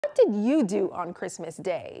What did you do on Christmas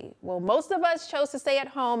Day? Well, most of us chose to stay at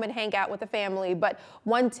home and hang out with the family, but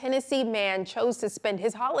one Tennessee man chose to spend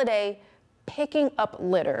his holiday picking up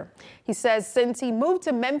litter. He says since he moved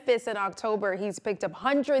to Memphis in October, he's picked up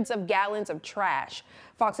hundreds of gallons of trash.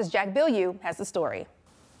 Fox's Jack Bilyeu has the story.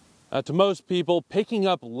 To most people, picking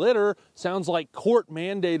up litter sounds like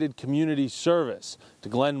court-mandated community service. To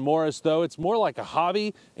Glenn Morris, though, it's more like a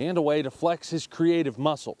hobby and a way to flex his creative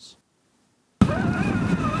muscles.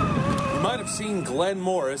 You might have seen Glenn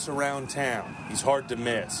Morris around town. He's hard to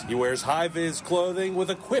miss. He wears high-vis clothing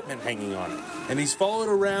with equipment hanging on it, and he's followed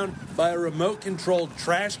around by a remote-controlled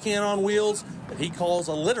trash can on wheels that he calls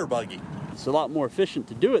a litter buggy. It's a lot more efficient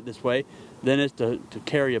to do it this way than it is to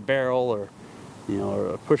carry a barrel or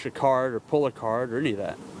push a cart or pull a cart or any of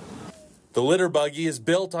that. The litter buggy is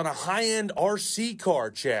built on a high-end RC car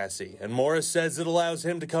chassis, and Morris says it allows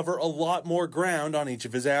him to cover a lot more ground on each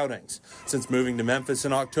of his outings. Since moving to Memphis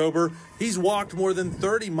in October, he's walked more than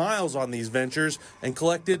 30 miles on these ventures and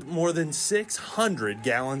collected more than 600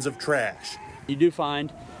 gallons of trash. You do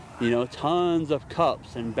find, tons of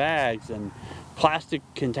cups and bags and plastic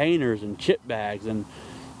containers and chip bags and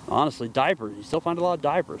honestly, diapers. You still find a lot of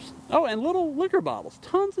diapers. Oh, and little liquor bottles.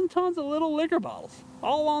 Tons and tons of little liquor bottles.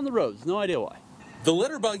 All along the roads. No idea why. The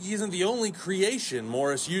litter buggy isn't the only creation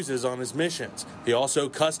Morris uses on his missions. He also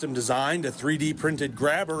custom designed a 3D printed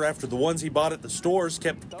grabber after the ones he bought at the stores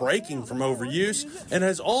kept breaking from overuse, and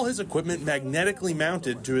has all his equipment magnetically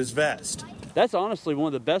mounted to his vest. That's honestly one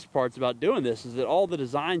of the best parts about doing this, is that all the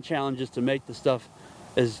design challenges to make the stuff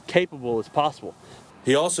as capable as possible.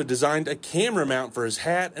 He also designed a camera mount for his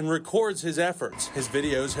hat and records his efforts. His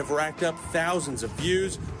videos have racked up thousands of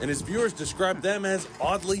views, and his viewers describe them as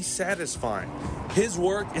oddly satisfying. His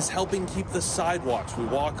work is helping keep the sidewalks we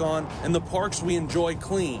walk on and the parks we enjoy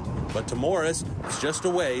clean. But to Morris, it's just a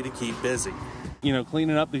way to keep busy.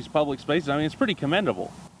 Cleaning up these public spaces, it's pretty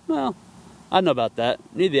commendable. Well, I don't know about that.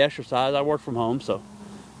 Need the exercise. I work from home, so,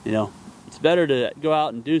 it's better to go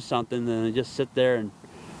out and do something than to just sit there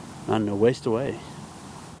and, waste away.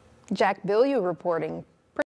 Jack Bilyeu reporting.